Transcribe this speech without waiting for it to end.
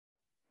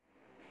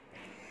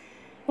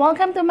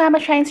Welcome to Mama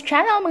Shine's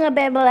channel, mga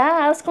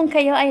bebelaws! Kung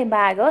kayo ay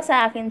bago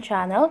sa akin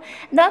channel,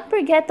 don't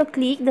forget to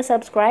click the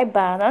subscribe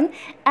button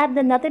at the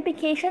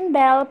notification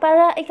bell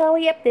para ikaw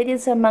ay updated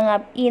sa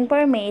mga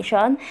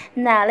information,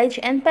 knowledge,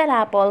 and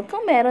parapol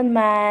kung meron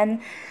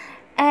man.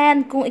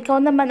 And kung ikaw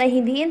naman ay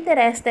hindi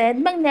interested,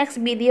 mag-next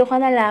video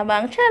ka na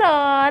lamang.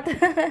 Charot!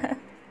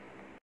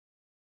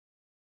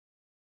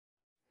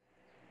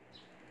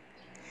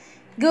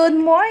 Good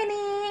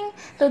morning!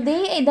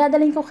 Today ay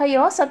dadalhin ko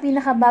kayo sa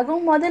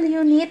pinakabagong model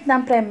unit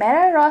ng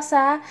Primera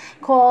Rosa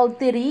called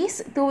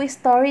Therese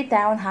 2-story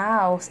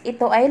townhouse.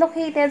 Ito ay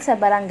located sa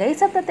Barangay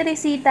Santa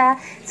Teresita,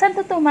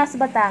 Santo Tomas,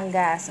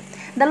 Batangas.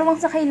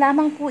 Dalawang sakay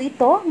lamang po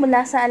ito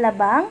mula sa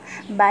Alabang,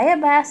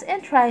 Bayabas,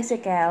 and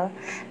Tricycle.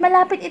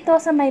 Malapit ito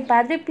sa may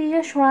Padre Pio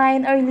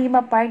Shrine or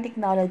Lima Park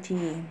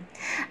Technology.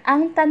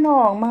 Ang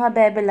tanong, mga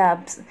Bebe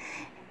Loves,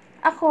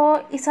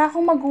 ako, isa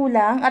akong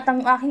magulang at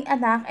ang aking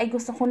anak ay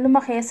gusto kong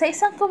lumaki sa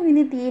isang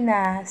community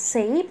na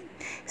safe,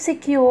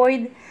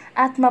 secured,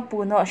 at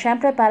mapuno.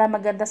 Siyempre, para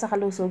maganda sa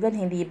kalusugan,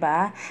 hindi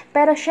ba?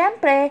 Pero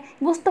siyempre,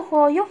 gusto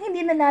ko yung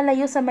hindi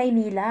nalalayo sa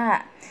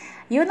Maynila.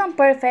 Yun ang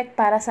perfect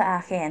para sa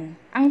akin.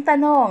 Ang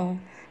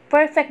tanong,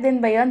 perfect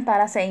din ba yun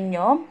para sa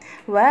inyo?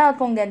 Well,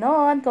 kung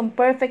ganon, kung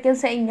perfect yun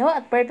sa inyo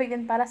at perfect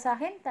din para sa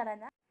akin, tara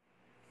na.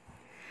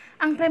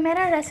 Ang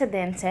Primera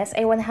Residences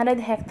ay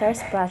 100 hectares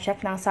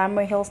project ng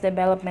Summer Hills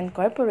Development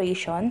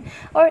Corporation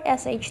or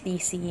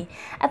SHDC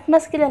at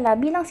mas kilala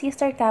bilang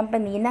sister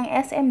company ng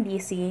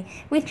SMDC,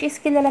 which is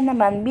kilala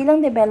naman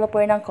bilang developer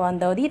ng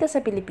condo dito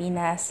sa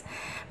Pilipinas.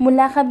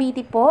 Mula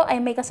Cavite po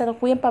ay may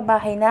kasalukuyang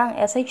pabahay na ang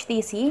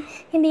SHDC,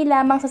 hindi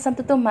lamang sa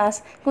Santo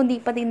Tomas kundi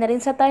pati na rin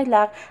sa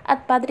Tarlac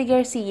at Padre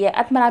Garcia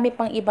at marami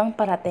pang ibang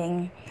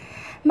parating.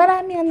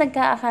 Marami ang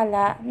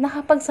nagkaakala na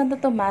kapag Santo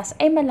Tomas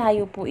ay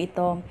malayo po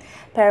ito.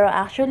 Pero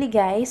actually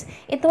guys,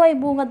 ito ay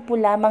bungad po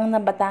lamang ng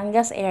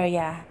Batangas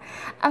area.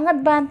 Ang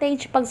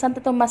advantage pag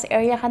Santo Tomas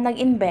area ka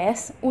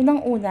nag-invest,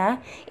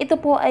 unang-una, ito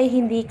po ay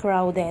hindi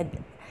crowded.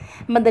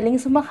 Madaling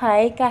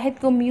sumakay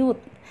kahit commute.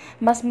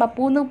 Mas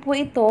mapuno po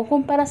ito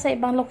kumpara sa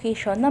ibang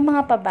location ng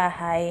mga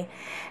pabahay.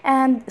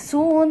 And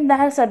soon,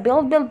 dahil sa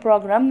Build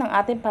program ng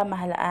ating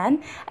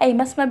pamahalaan, ay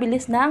mas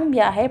mabilis na ang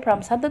biyahe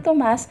from Santo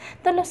Tomas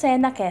to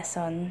Lucena,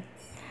 Quezon.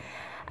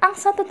 Ang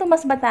Santo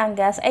Tomas,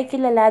 Batangas ay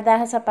kilala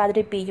dahil sa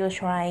Padre Pio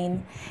Shrine.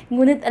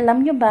 Ngunit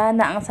alam nyo ba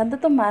na ang Santo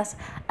Tomas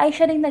ay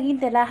siya ring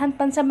naging tirahan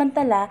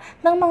pansamantala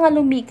ng mga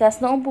lumikas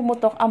noong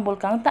pumutok ang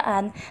Bulkang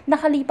Taan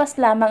nakalipas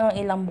lamang ang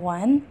ilang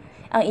buwan?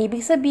 Ang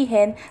ibig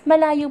sabihin,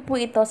 malayo po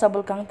ito sa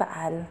Bulkang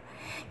Taal.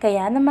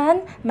 Kaya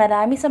naman,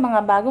 marami sa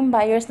mga bagong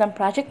buyers ng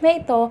project na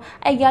ito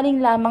ay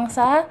galing lamang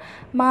sa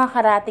mga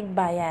karatig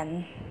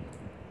bayan.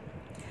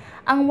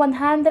 Ang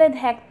 100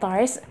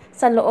 hectares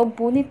sa loob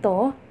po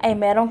nito ay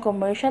merong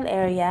commercial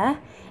area,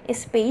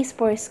 space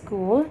for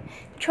school,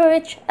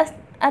 church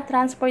at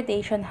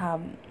transportation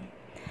hub.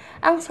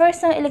 Ang source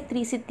ng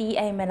electricity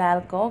ay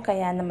Meralco,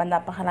 kaya naman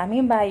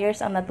napakaraming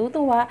buyers ang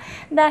natutuwa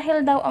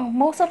dahil daw ang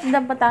most of the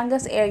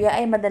Batangas area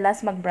ay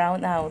madalas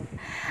mag-brown out.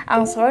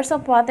 Ang source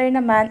of water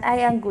naman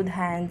ay ang Good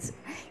Hands.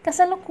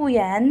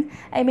 Kasalukuyan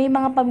ay may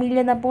mga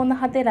pamilya na po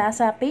nakatira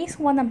sa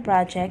Phase 1 ng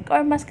project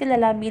or mas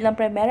kilala bilang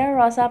Primera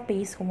Rosa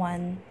Phase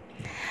 1.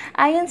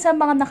 Ayon sa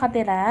mga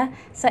nakatira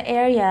sa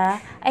area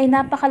ay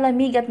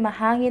napakalamig at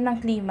mahangin ang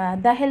klima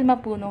dahil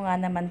mapuno nga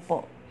naman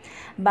po.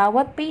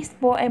 Bawat phase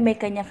po ay may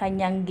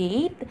kanya-kanyang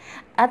gate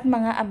at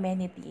mga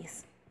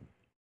amenities.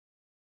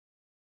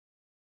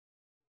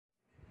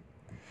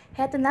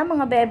 Heto na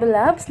mga Bebe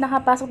Loves,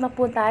 nakapasok na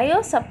po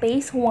tayo sa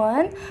phase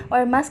 1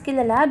 or mas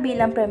kilala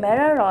bilang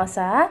Primera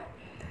Rosa.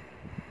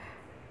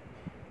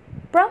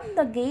 From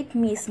the gate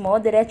mismo,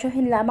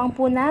 diretsuhin lamang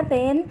po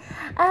natin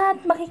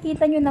at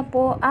makikita nyo na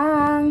po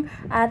ang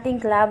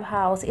ating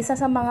clubhouse, isa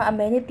sa mga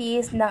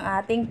amenities ng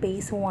ating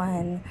phase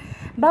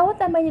 1. Bawat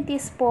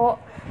amenities po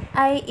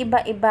ay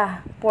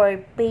iba-iba for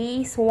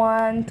phase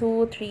 1,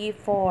 2, 3,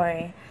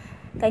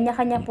 4.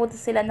 Kanya-kanya po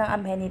sila ng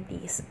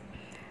amenities.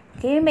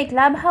 Okay, may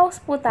clubhouse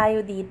po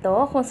tayo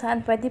dito kung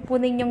saan pwede po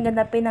ninyong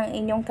ganapin ang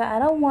inyong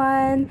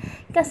kaarawan,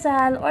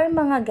 kasal, or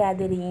mga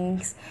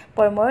gatherings.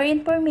 For more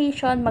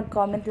information,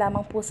 mag-comment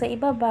lamang po sa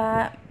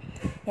ibaba.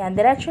 Yan,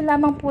 diretso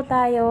lamang po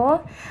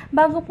tayo.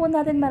 Bago po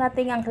natin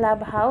marating ang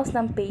clubhouse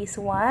ng phase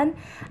 1,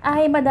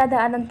 ay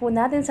madadaanan po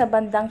natin sa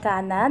bandang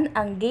kanan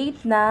ang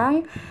gate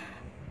ng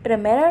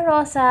Primera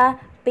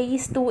Rosa,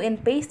 phase 2 and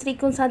phase 3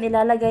 kung saan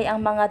ilalagay ang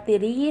mga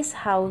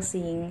Therese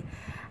housing.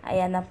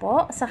 Ayan na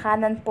po, sa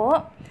kanan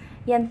po.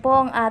 Yan po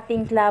ang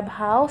ating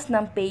clubhouse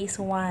ng phase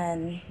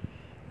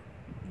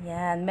 1.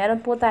 Yan,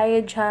 meron po tayo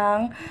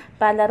dyang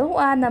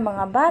palaruan ng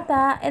mga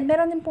bata at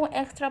meron din pong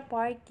extra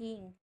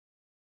parking.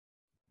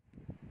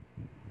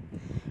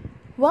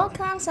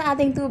 Welcome sa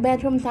ating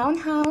 2-bedroom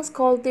townhouse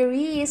called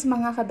Therese,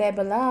 mga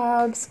ka-Bebe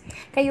Loves.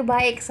 Kayo ba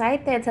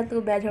excited sa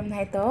 2-bedroom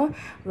na ito?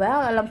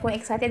 Well, alam kong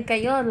excited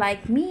kayo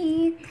like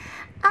me.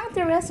 Ang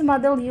Therese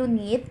model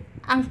unit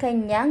Ang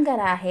kanyang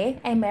garahe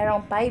ay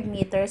merong 5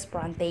 meters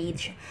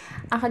frontage.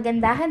 Ang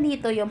kagandahan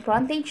dito, yung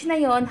frontage na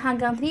yon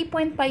hanggang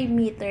 3.5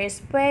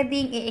 meters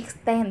pwedeng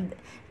i-extend.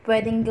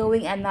 Pwedeng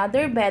gawing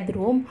another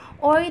bedroom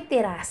or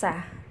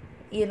terasa.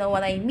 You know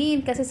what I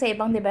mean? Kasi sa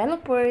ibang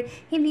developer,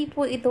 hindi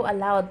po ito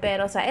allowed.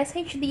 Pero sa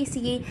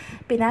SHDC,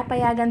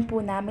 pinapayagan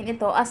po namin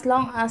ito as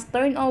long as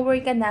turnover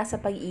ka na sa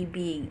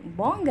pag-ibig.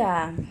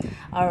 Bongga!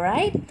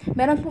 Alright?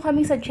 Meron po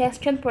kaming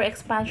suggestion for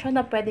expansion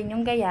na pwede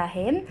nyong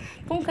gayahin.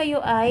 Kung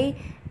kayo ay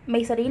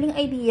may sariling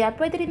idea,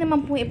 pwede rin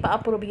naman po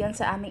ipa-approve yun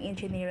sa aming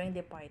engineering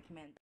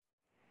department.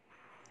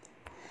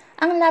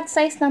 Ang lot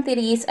size ng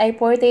Therese ay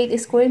 48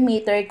 square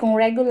meter kung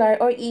regular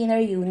or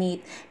inner unit.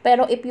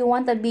 Pero if you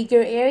want a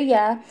bigger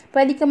area,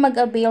 pwede ka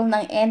mag-avail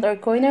ng end or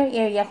corner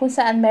area kung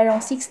saan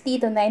merong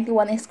 60 to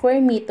 91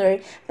 square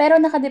meter, pero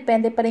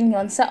nakadepende pa rin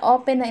yon sa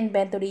open na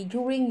inventory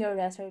during your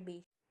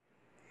reservation.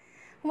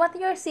 What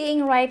you're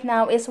seeing right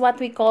now is what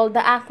we call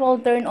the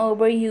actual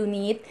turnover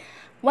unit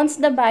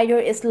once the buyer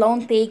is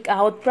loan take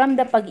out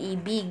from the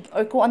pag-ibig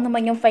or kung ano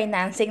man yung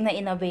financing na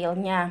in-avail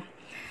niya.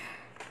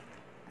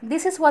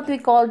 This is what we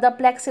call the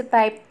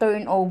flexi-type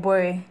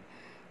turnover.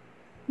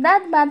 The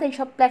advantage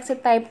of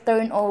flexi-type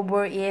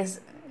turnover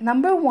is,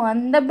 number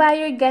one, the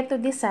buyer get to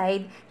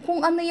decide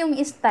kung ano yung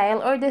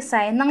style or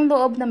design ng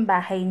loob ng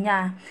bahay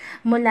niya.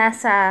 Mula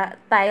sa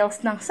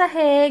tiles ng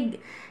sahig,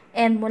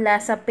 and mula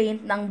sa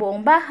paint ng buong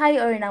bahay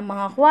or ng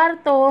mga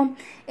kwarto,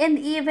 and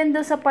even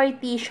do sa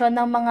partition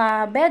ng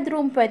mga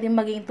bedroom, pwedeng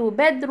maging 2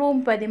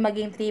 bedroom, pwedeng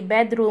maging 3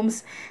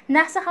 bedrooms,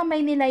 nasa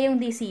kamay nila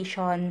yung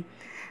decision.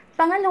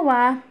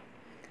 Pangalawa,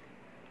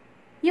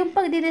 yung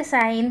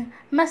pagdidesign,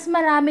 mas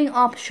maraming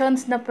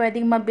options na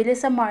pwedeng mabili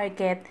sa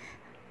market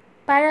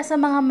para sa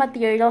mga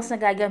materials na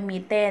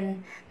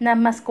gagamitin na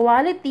mas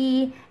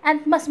quality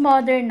at mas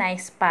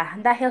modernized pa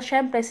dahil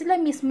syempre sila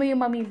mismo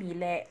yung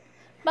mamimili.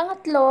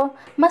 Pangatlo,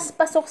 mas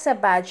pasok sa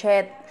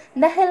budget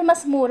dahil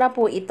mas mura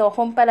po ito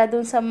kumpara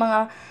dun sa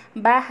mga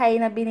bahay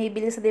na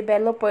binibili sa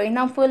developer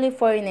ng fully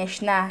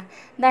furnished na.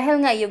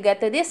 Dahil nga you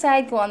get to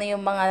decide kung ano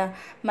yung mga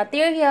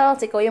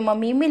materials, ikaw yung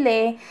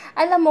mamimili,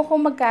 alam mo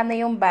kung magkano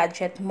yung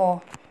budget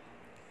mo.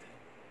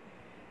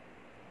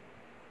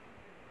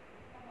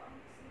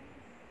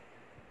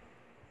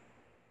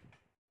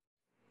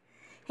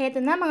 Heto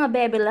na mga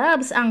baby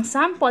loves, ang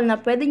sample na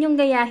pwede nyong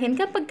gayahin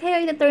kapag kayo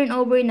ay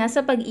na-turnover na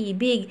sa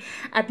pag-ibig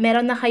at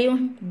meron na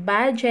kayong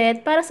budget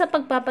para sa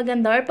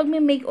pagpapaganda or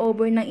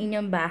pag-makeover ng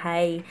inyong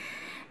bahay.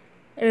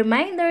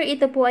 Reminder,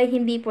 ito po ay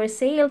hindi for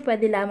sale,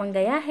 pwede lamang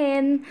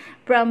gayahin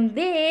from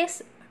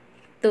this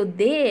to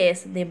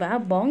this, 'di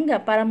ba?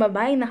 Bongga, parang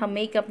babae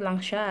naka-makeup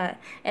lang siya.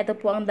 Ito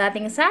po ang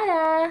dating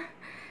Sarah.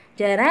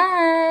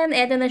 Jaran!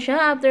 Eto na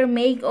siya after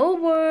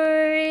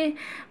makeover.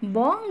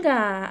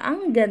 Bongga!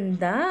 Ang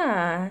ganda!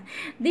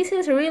 This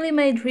is really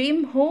my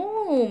dream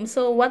home.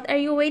 So, what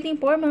are you waiting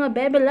for mga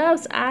baby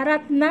loves?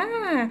 Arat na!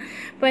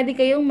 Pwede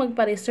kayong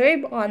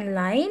magpa-reserve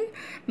online,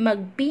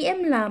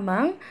 mag-PM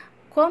lamang,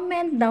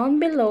 comment down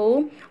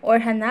below,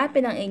 or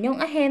hanapin ang inyong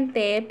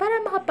ahente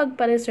para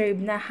makapagpa-reserve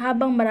na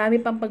habang marami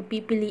pang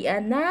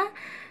pagpipilian na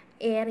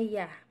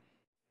area.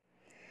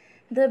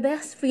 The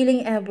best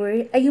feeling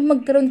ever ay yung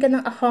magkaroon ka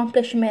ng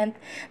accomplishment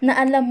na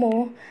alam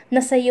mo na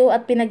sa'yo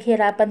at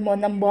pinaghirapan mo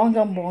ng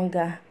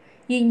bonggang-bongga.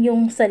 Yun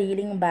yung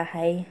sariling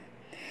bahay.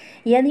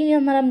 Yan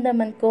yung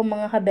naramdaman ko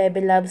mga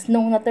ka-baby loves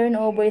nung na-turn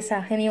over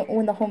sa akin yung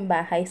una kong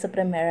bahay sa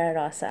Primera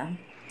Rosa.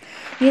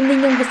 Yun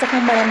din yung gusto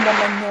kong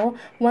maramdaman nyo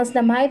once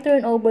na may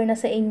turn over na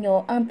sa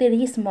inyo ang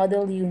Therese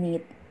Model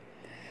Unit.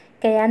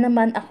 Kaya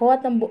naman ako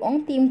at ang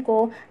buong team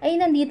ko ay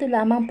nandito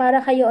lamang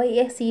para kayo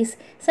ay assist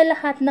sa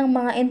lahat ng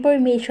mga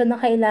information na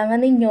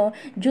kailangan ninyo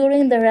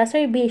during the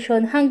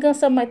reservation hanggang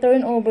sa may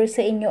turnover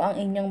sa inyo ang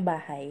inyong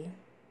bahay.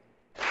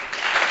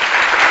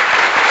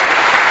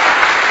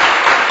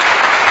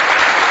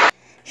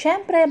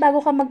 Siyempre,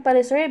 bago ka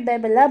magpa-reserve,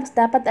 baby loves,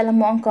 dapat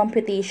alam mo ang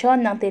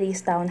computation ng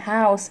Therese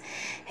Townhouse.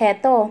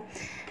 Heto,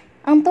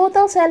 ang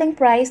total selling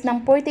price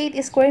ng 48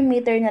 square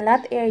meter na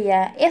lot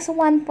area is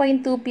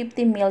 1.250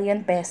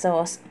 million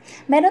pesos.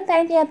 Meron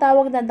tayong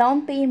tinatawag na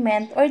down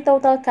payment or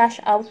total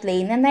cash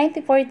outlay na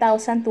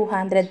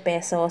 94,200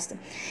 pesos.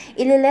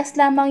 Ililes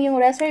lamang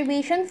yung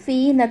reservation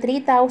fee na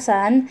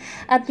 3,000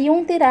 at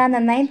yung tira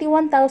na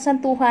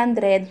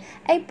 91,200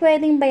 ay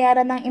pwedeng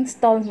bayaran ng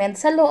installment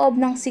sa loob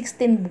ng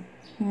 16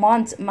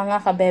 months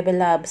mga ka-baby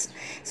loves.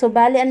 So,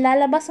 bali ang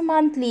lalabas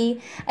monthly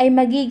ay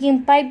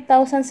magiging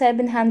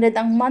 5,700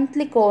 ang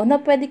monthly ko na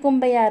pwede kong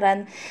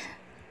bayaran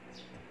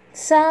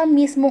sa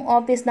mismong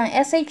office ng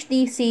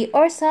SHDC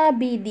or sa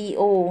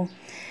BDO.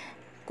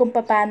 Kung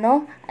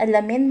paano,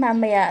 alamin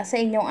mamaya sa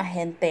inyong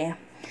ahente.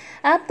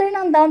 After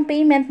ng down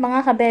payment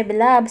mga ka-baby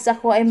loves,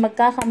 ako ay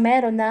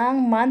magkakamero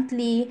ng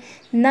monthly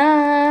na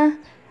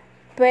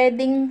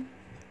pwedeng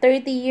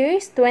 30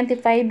 years,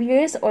 25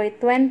 years, or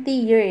 20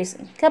 years.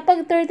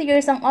 Kapag 30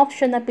 years ang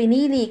option na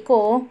pinili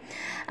ko,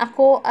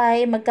 ako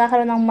ay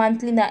magkakaroon ng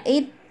monthly na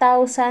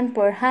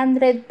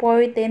 8,414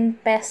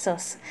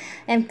 pesos.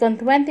 And kung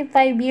 25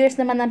 years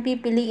naman ang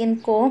pipiliin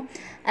ko,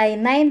 ay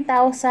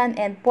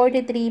 9,043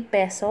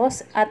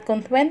 pesos. At kung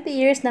 20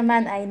 years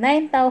naman ay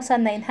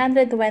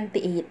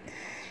 9,928.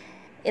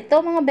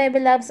 Ito mga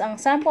Baby Loves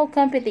ang sample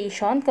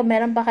computation. Kung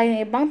meron pa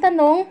kayong ibang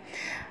tanong,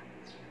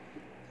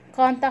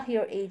 contact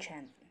your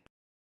agent.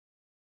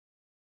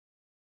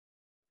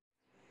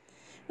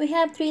 We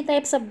have three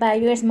types of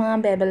buyers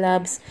mga Baby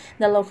Loves,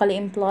 the locally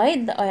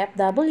employed, the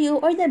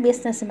OFW, or the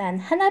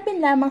businessman. Hanapin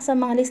lamang sa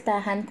mga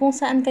listahan kung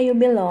saan kayo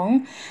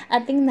belong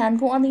at tingnan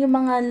kung ano yung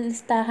mga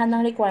listahan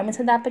ng requirements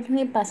na dapat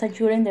nyo ipasa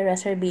during the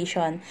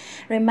reservation.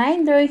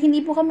 Reminder,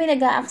 hindi po kami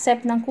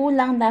nag-a-accept ng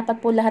kulang.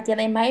 Dapat po lahat yan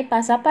ay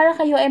maipasa para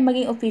kayo ay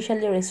maging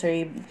officially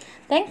reserved.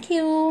 Thank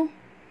you!